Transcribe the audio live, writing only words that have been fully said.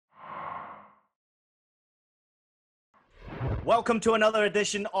Welcome to another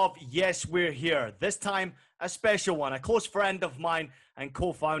edition of Yes, We're Here. This time, a special one. A close friend of mine and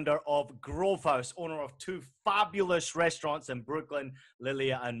co-founder of Grove House, owner of two fabulous restaurants in Brooklyn,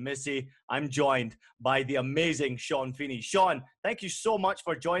 Lilia and Missy. I'm joined by the amazing Sean Feeney. Sean, thank you so much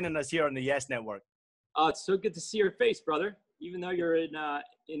for joining us here on the Yes Network. It's so good to see your face, brother. Even though you're in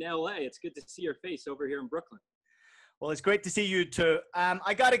LA, it's good to see your face over here in Brooklyn. Well, it's great to see you too.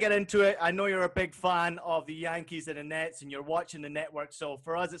 I got to get into it. I know you're a big fan of the Yankees and the Nets, and you're watching the network. So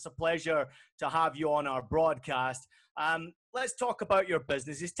for us, it's a pleasure to have you on our broadcast. Let's talk about your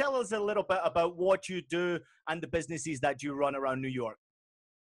businesses. Tell us a little bit about what you do and the businesses that you run around New York.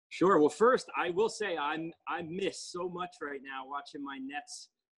 Sure. Well, first, I will say I miss so much right now watching my Nets,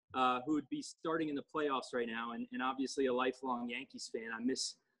 who would be starting in the playoffs right now, and obviously a lifelong Yankees fan. I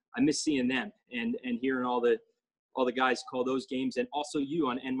miss seeing them and hearing all the guys call those games, and also you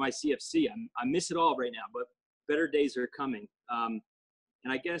on NYCFC. I miss it all right now, but better days are coming. And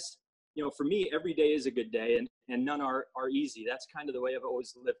I guess, you know, for me, every day is a good day, and none are easy. That's kind of the way I've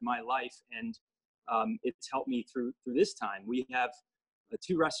always lived my life, and it's helped me through this time. We have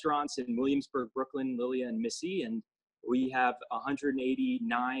two restaurants in Williamsburg, Brooklyn, Lilia and Missy, and we have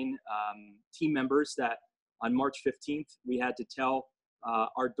 189 team members that on March 15th, we had to tell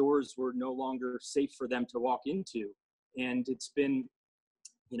our doors were no longer safe for them to walk into. And it's been,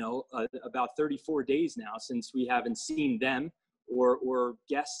 you know, about 34 days now since we haven't seen them or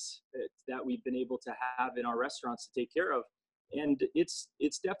guests that we've been able to have in our restaurants to take care of. And it's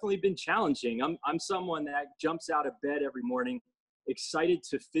definitely been challenging. I'm someone that jumps out of bed every morning excited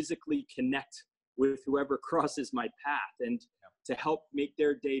to physically connect with whoever crosses my path and to help make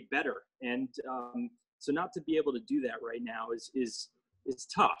their day better. And so not to be able to do that right now is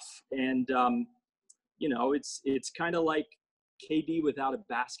tough. And, you know, it's kind of like KD without a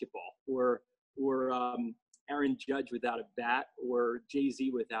basketball or Aaron Judge without a bat or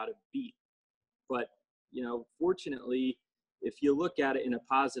Jay-Z without a beat. But, you know, fortunately, if you look at it in a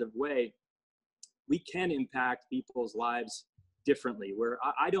positive way, we can impact people's lives differently, where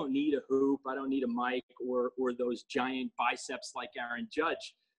I don't need a hoop, I don't need a mic or those giant biceps like Aaron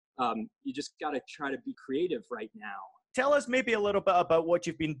Judge. You just got to try to be creative right now. Tell us maybe a little bit about what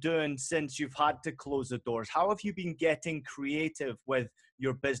you've been doing since you've had to close the doors. How have you been getting creative with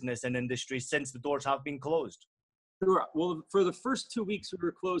your business and industry since the doors have been closed? Sure. Well, for the first 2 weeks we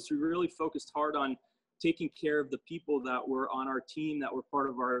were closed, we really focused hard on taking care of the people that were on our team that were part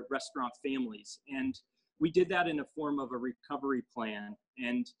of our restaurant families. And we did that in a form of a recovery plan.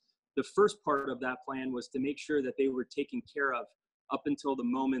 And the first part of that plan was to make sure that they were taken care of up until the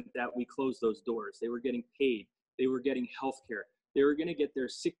moment that we closed those doors. They were getting paid. They were getting health care. They were going to get their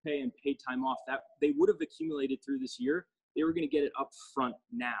sick pay and paid time off that they would have accumulated through this year. They were going to get it up front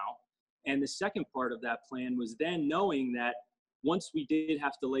now. And the second part of that plan was then knowing that once we did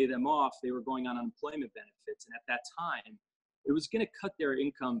have to lay them off, they were going on unemployment benefits. And at that time, it was going to cut their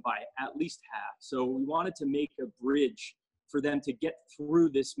income by at least half. So we wanted to make a bridge for them to get through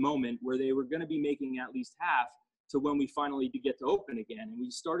this moment where they were going to be making at least half to when we finally did get to open again. And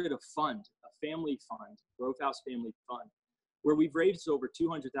we started a fund, a family fund, Grove House Family Fund, where we've raised over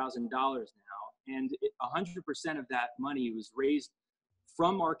 $200,000 now. And 100% of that money was raised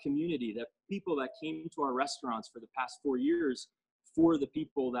from our community, the people that came to our restaurants for the past 4 years, for the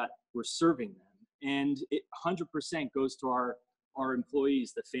people that were serving them. And it 100% goes to our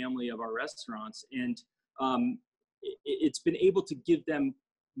employees, the family of our restaurants. And it's been able to give them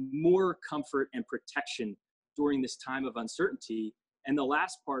more comfort and protection during this time of uncertainty. And the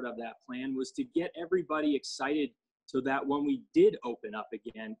last part of that plan was to get everybody excited so that when we did open up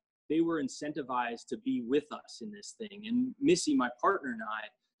again, they were incentivized to be with us in this thing. And Missy, my partner, and I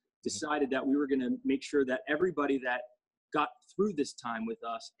decided that we were going to make sure that everybody that got through this time with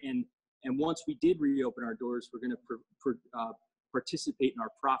us, and once we did reopen our doors, we're going to participate in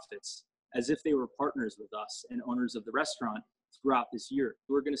our profits as if they were partners with us and owners of the restaurant throughout this year.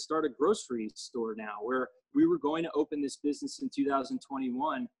 We're going to start a grocery store now, where we were going to open this business in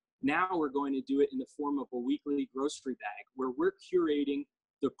 2021. Now we're going to do it in the form of a weekly grocery bag, where we're curating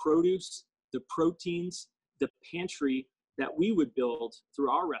the produce, the proteins, the pantry that we would build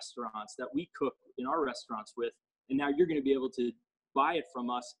through our restaurants, that we cook in our restaurants with. And now you're going to be able to buy it from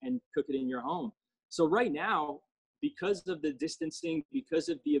us and cook it in your home. So right now, because of the distancing, because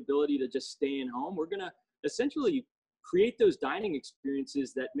of the ability to just stay in home, we're going to essentially create those dining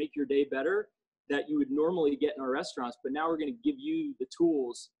experiences that make your day better that you would normally get in our restaurants. But now we're going to give you the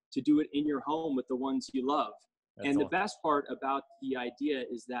tools to do it in your home with the ones you love. And the best part about the idea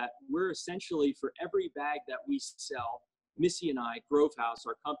is that we're essentially, for every bag that we sell, Missy and I, Grove House,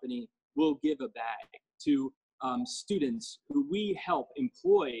 our company, will give a bag to students who we help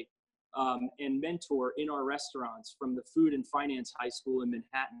employ and mentor in our restaurants from the Food and Finance High School in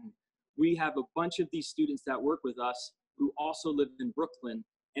Manhattan. We have a bunch of these students that work with us who also live in Brooklyn,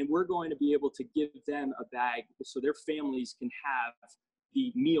 and we're going to be able to give them a bag so their families can have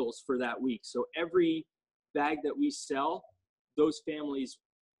the meals for that week. So every bag that we sell, those families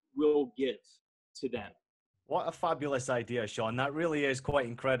will give to them. What a fabulous idea, Sean. That really is quite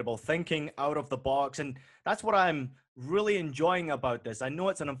incredible. Thinking out of the box. And that's what I'm really enjoying about this. I know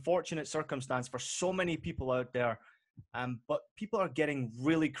it's an unfortunate circumstance for so many people out there, but people are getting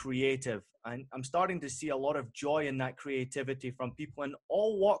really creative. And I'm starting to see a lot of joy in that creativity from people in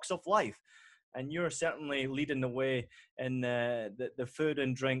all walks of life. And you're certainly leading the way in the food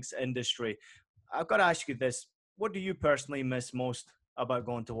and drinks industry. I've got to ask you this. What do you personally miss most about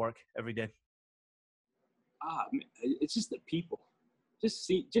going to work every day? It's just the people, just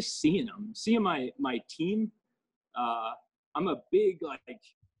seeing them, seeing my team. I'm a big,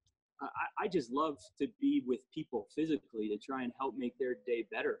 I just love to be with people physically to try and help make their day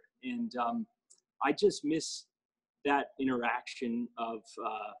better. And I just miss that interaction of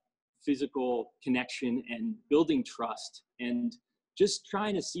physical connection and building trust, and just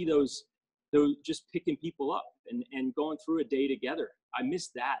trying to see those just picking people up and going through a day together. I miss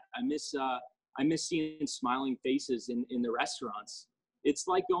that. I miss seeing smiling faces in the restaurants. It's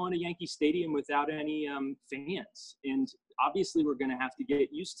like going to Yankee Stadium without any fans. And obviously we're going to have to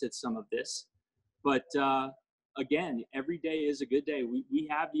get used to some of this. But again, every day is a good day. We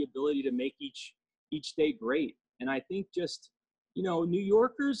have the ability to make each day great. And I think just, New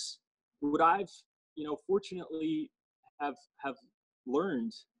Yorkers, what I've, fortunately have learned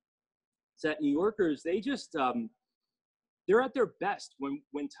is that New Yorkers, they just, they're at their best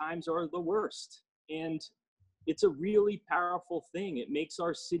when times are the worst. And it's a really powerful thing. It makes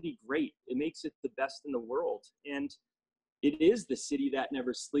our city great. It makes it the best in the world. And it is the city that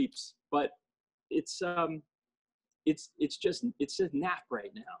never sleeps, but it's a nap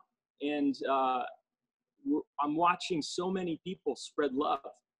right now. And I'm watching so many people spread love,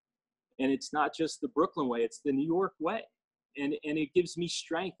 and it's not just the Brooklyn way, it's the New York way. And it gives me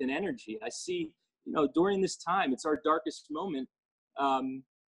strength and energy. I see, during this time, it's our darkest moment.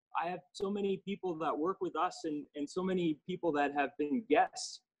 I have so many people that work with us and so many people that have been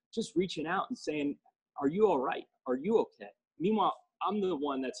guests just reaching out and saying, are you all right? Are you okay? Meanwhile, I'm the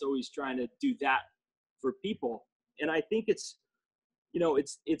one that's always trying to do that for people. And I think it's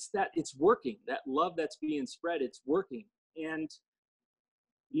working. That love that's being spread, it's working. And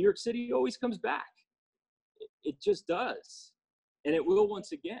New York City always comes back. It just does. And it will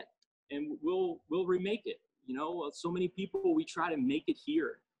once again. And we'll remake it. So many people, we try to make it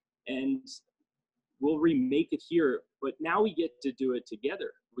here, and we'll remake it here. But now we get to do it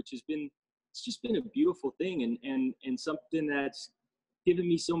together, which it's just been a beautiful thing, and something that's given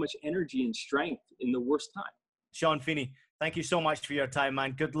me so much energy and strength in the worst time. Sean Feeney, thank you so much for your time,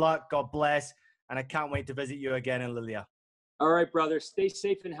 man. Good luck. God bless. And I can't wait to visit you again in Lilia. All right, brother. Stay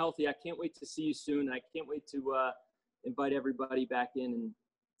safe and healthy. I can't wait to see you soon. I can't wait to invite everybody back in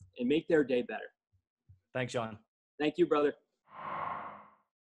and make their day better. Thanks, Sean. Thank you, brother.